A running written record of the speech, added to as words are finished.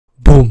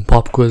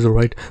pop quiz,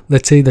 alright?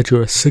 Let's say that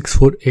you're a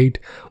 6'8"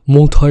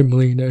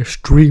 multi-millionaire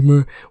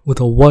streamer with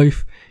a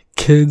wife,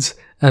 kids,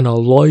 and a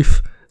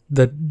life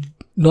that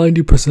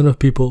 90% of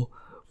people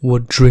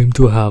would dream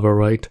to have,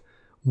 alright?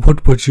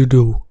 What would you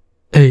do?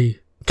 A.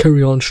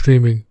 Carry on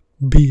streaming.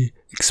 B.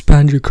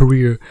 Expand your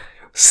career.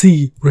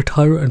 C.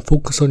 Retire and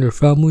focus on your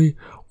family.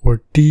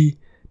 Or D.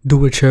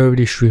 Do a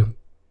charity stream.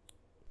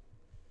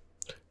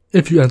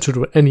 If you answered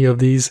with any of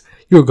these,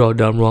 you're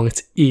goddamn wrong.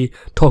 It's E.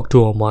 Talk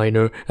to a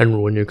minor and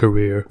ruin your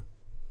career.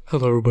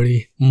 Hello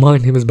everybody, my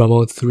name is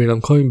Bama3 and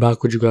I'm coming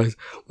back with you guys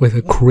with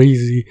a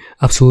crazy,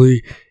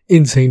 absolutely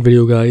insane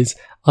video, guys.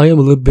 I am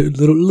a little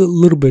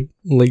bit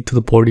late to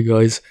the party,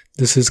 guys.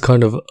 This is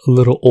kind of a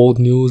little old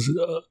news,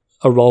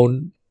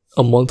 around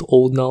a month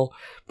old now.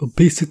 But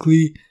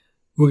basically,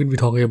 we're going to be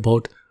talking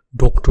about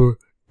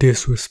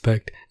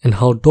DrDisrespect and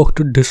how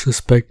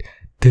DrDisrespect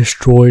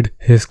destroyed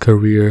his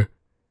career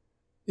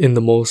in the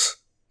most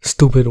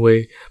stupid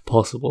way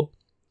possible.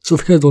 So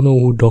if you guys don't know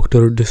who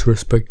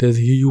DrDisrespect is,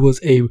 he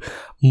was a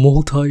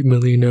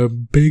multi-millionaire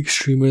big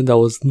streamer that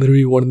was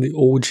literally one of the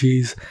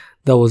OGs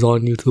that was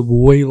on YouTube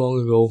way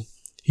long ago.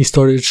 He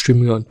started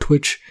streaming on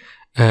Twitch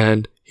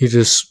and he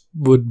just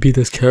would be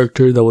this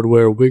character that would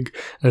wear a wig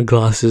and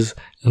glasses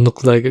and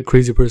look like a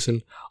crazy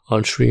person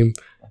on stream,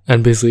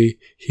 and basically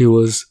he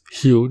was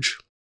huge.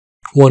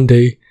 One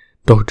day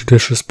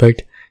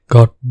DrDisrespect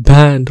got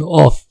banned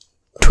off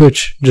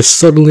Twitch just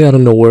suddenly out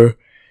of nowhere,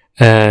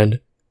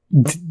 and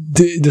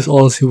this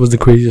honestly was the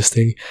craziest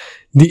thing.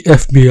 The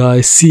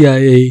FBI,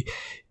 CIA,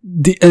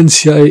 the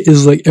NCIA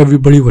is like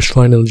everybody was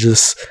trying to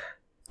just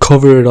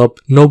cover it up.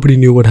 Nobody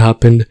knew what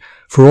happened.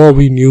 For all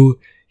we knew,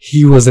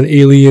 he was an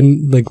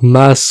alien, like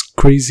mass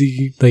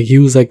crazy, like he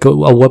was like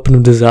a weapon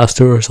of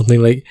disaster or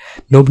something. Like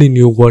nobody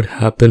knew what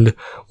happened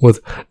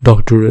with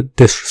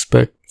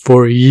DrDisrespect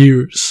for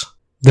years.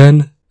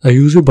 Then a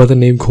user by the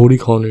name Cody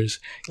Connors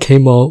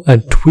came out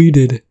and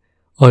tweeted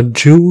on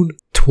June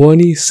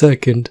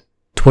 22nd,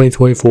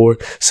 2024,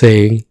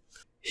 saying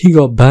he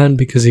got banned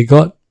because he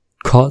got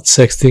caught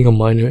sexting a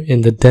minor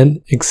in the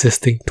then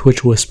existing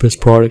Twitch Whispers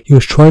product. He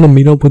was trying to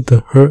meet up with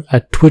her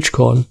at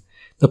TwitchCon.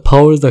 The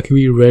powers that can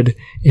be read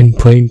in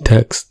plain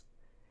text.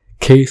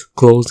 Case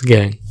closed,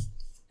 gang.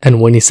 And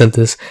when he sent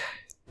this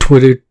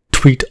Twitter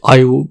tweet,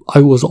 I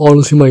was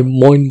honestly, my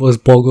mind was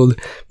boggled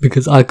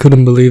because I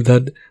couldn't believe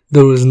that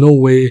there was no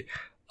way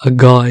a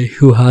guy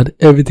who had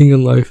everything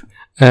in life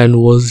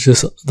and was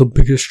just the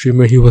biggest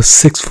streamer, he was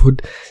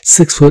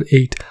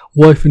 6'8",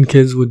 wife and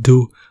kids, would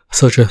do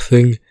such a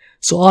thing.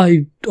 So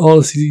I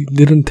honestly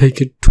didn't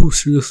take it too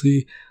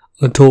seriously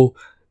until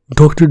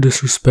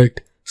DrDisrespect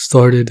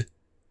started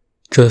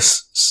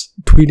just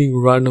tweeting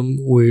random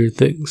weird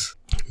things.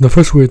 The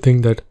first weird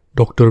thing that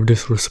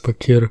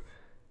DrDisrespect here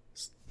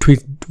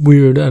tweet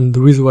weird, and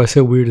the reason why I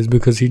say weird is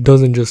because he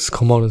doesn't just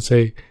come out and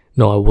say,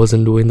 no, I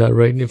wasn't doing that,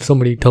 right? If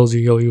somebody tells you,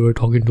 yo, you were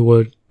talking to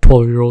a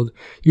 12-year-old,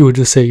 you would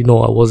just say,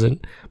 no, I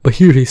wasn't. But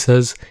here he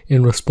says,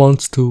 in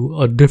response to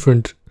a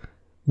different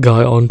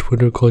guy on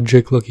Twitter called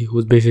Jake Lucky, who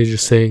was basically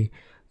just saying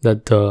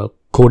that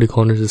Cody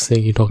Connors is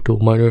saying he talked to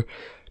a minor,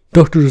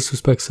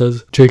 DrDisrespect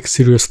says, Jake,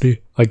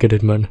 seriously, I get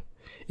it, man.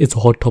 It's a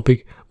hot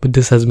topic, but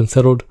this has been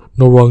settled,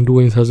 no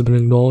wrongdoings has been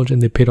acknowledged,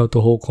 and they paid out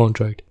the whole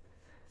contract.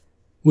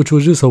 Which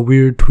was just a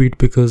weird tweet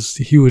because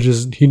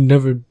he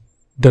never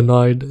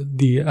denied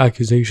the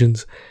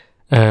accusations,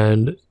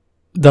 and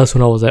that's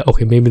when I was like,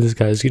 okay, maybe this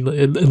guy is a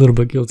little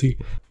bit guilty.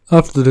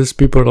 After this,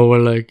 people were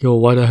like, yo,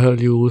 why the hell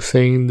you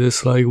saying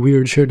this like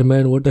weird shit,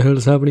 man? What the hell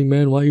is happening,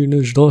 man? Why you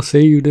just don't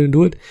say you didn't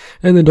do it?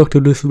 And then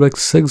DrDisrespect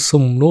says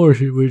some more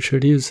weird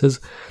shit. He says,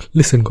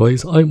 listen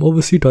guys, I'm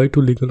obviously tied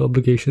to legal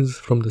obligations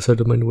from the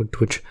settlement with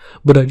Twitch,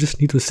 but I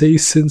just need to say,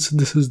 since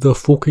this is the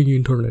fucking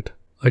internet,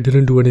 I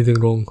didn't do anything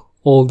wrong.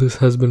 All this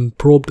has been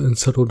probed and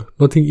settled.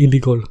 Nothing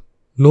illegal.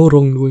 No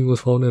wrongdoing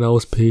was found and I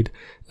was paid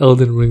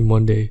Elden Ring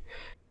Monday.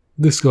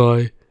 This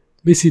guy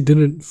basically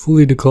didn't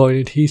fully decline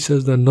it. He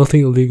says that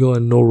nothing illegal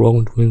and no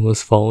wrongdoing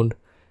was found.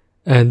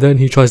 And then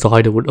he tries to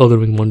hide it with Elden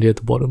Ring Monday at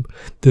the bottom.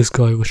 This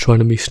guy was trying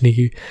to be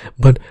sneaky,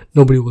 but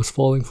nobody was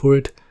falling for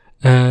it.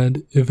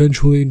 And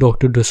eventually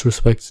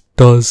DrDisrespect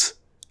does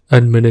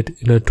admit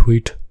it in a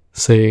tweet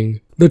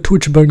saying, the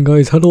Twitch ban,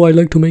 guys. Hello, I'd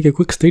like to make a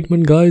quick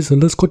statement, guys,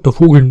 and let's cut the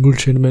fucking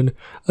bullshit, man.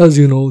 As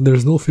you know,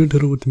 there's no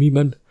filter with me,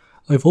 man.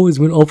 I've always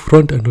been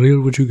upfront and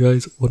real with you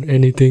guys on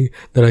anything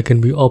that I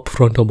can be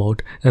upfront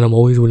about, and I'm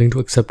always willing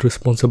to accept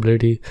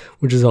responsibility,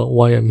 which is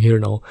why I'm here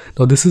now.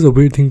 Now, this is a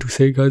weird thing to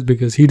say, guys,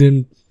 because he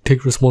didn't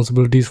take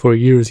responsibilities for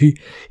years. He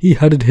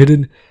had it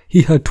hidden.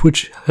 He had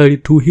Twitch hide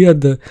it too. He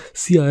had the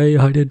CIA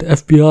hide it,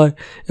 FBI.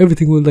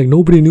 Everything was like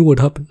nobody knew what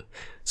happened.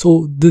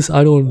 So this,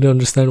 I don't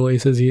understand why he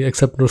says he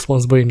accepted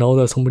responsibility now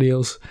that somebody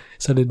else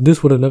said it.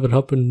 This would have never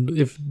happened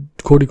if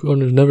Cody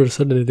Connors never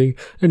said anything.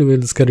 Anyway,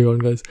 let's carry on,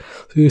 guys.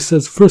 So he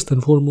says, first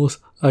and foremost,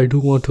 I do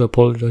want to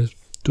apologize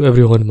to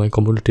everyone in my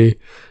community,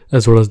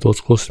 as well as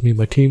those close to me,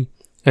 my team,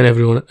 and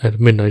everyone at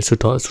Midnight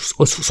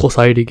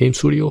Society Game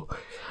Studio.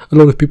 A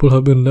lot of people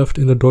have been left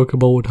in the dark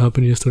about what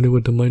happened yesterday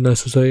with the Minor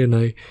Society,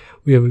 and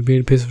we have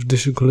made pace of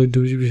this college.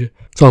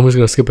 So I'm just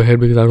gonna skip ahead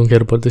because I don't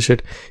care about this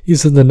shit. He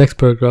says in the next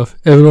paragraph,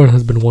 everyone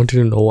has been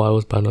wanting to know why I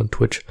was banned on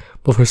Twitch,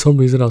 but for some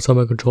reason outside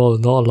my control, I was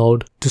not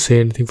allowed to say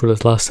anything for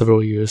the last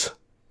several years.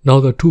 Now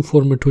that 2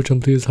 former Twitch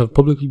employees have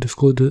publicly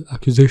disclosed the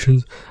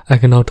accusations, I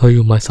can now tell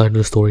you my side of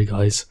the story,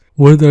 guys.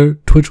 Were there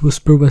Twitch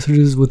whisper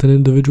messages with an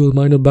individual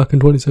minor back in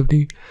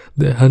 2017?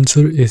 The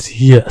answer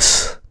is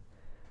yes.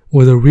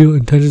 Were there real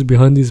intentions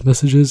behind these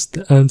messages?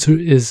 The answer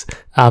is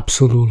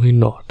absolutely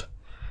not.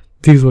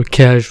 These were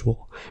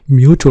casual,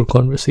 mutual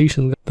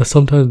conversations that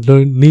sometimes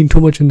lean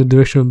too much in the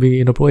direction of being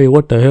inappropriate. Hey,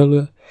 what the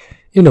hell?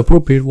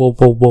 Inappropriate? Whoa,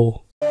 whoa,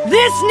 whoa.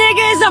 This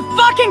nigga is a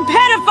fucking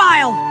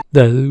pedophile!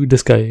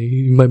 This guy,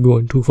 he might be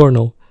going too far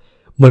now.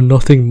 But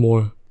nothing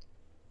more.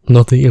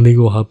 Nothing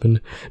illegal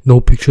happened. No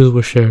pictures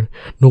were shared.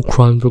 No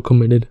crimes were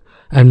committed.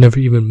 I've never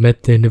even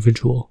met the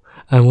individual.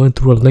 I went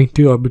through a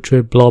lengthy,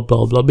 arbitrary blah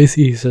blah blah.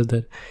 Basically, he said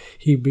that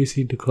he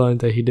basically declined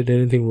that he did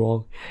anything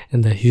wrong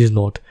and that he is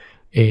not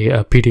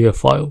a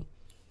pedophile.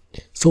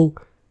 So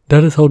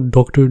that is how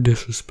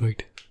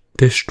DrDisrespect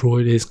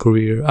destroyed his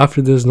career.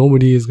 After this,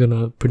 nobody is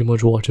gonna pretty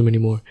much watch him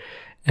anymore.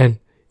 And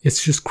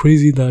it's just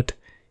crazy that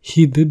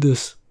he did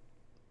this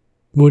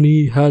when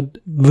he had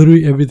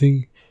literally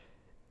everything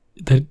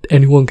that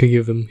anyone could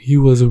give him. He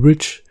was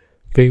rich,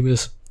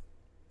 famous.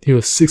 He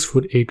was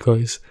 6'8",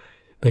 guys.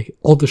 Like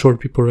all the short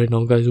people right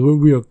now, guys.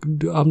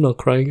 I'm not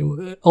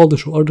crying. All the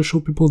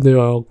short people, they are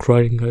all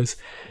crying, guys.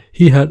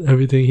 He had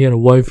everything. He had a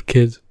wife,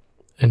 kids,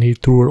 and he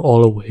threw it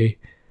all away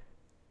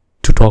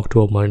to talk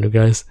to a minor,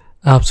 guys.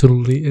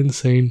 Absolutely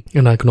insane,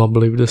 and I cannot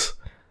believe this.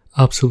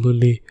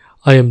 Absolutely,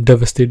 I am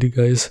devastated,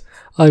 guys.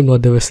 I'm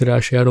not devastated.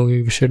 Actually, I don't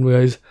give a shit,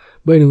 guys.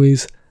 But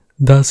anyways,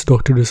 that's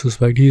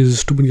DrDisrespect. He is a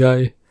stupid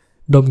guy,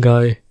 dumb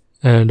guy,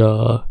 and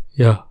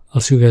yeah,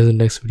 I'll see you guys in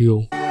the next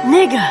video.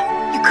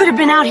 Nigga, you could have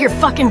been out here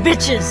fucking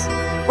bitches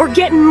or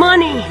getting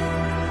money,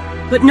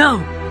 but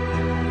no,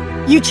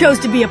 you chose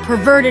to be a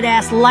perverted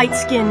ass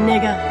light-skinned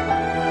nigga.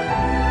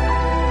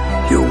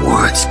 Your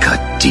words cut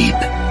deep,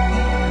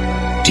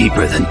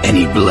 deeper than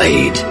any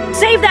blade.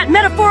 Save that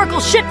metaphorical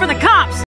shit for the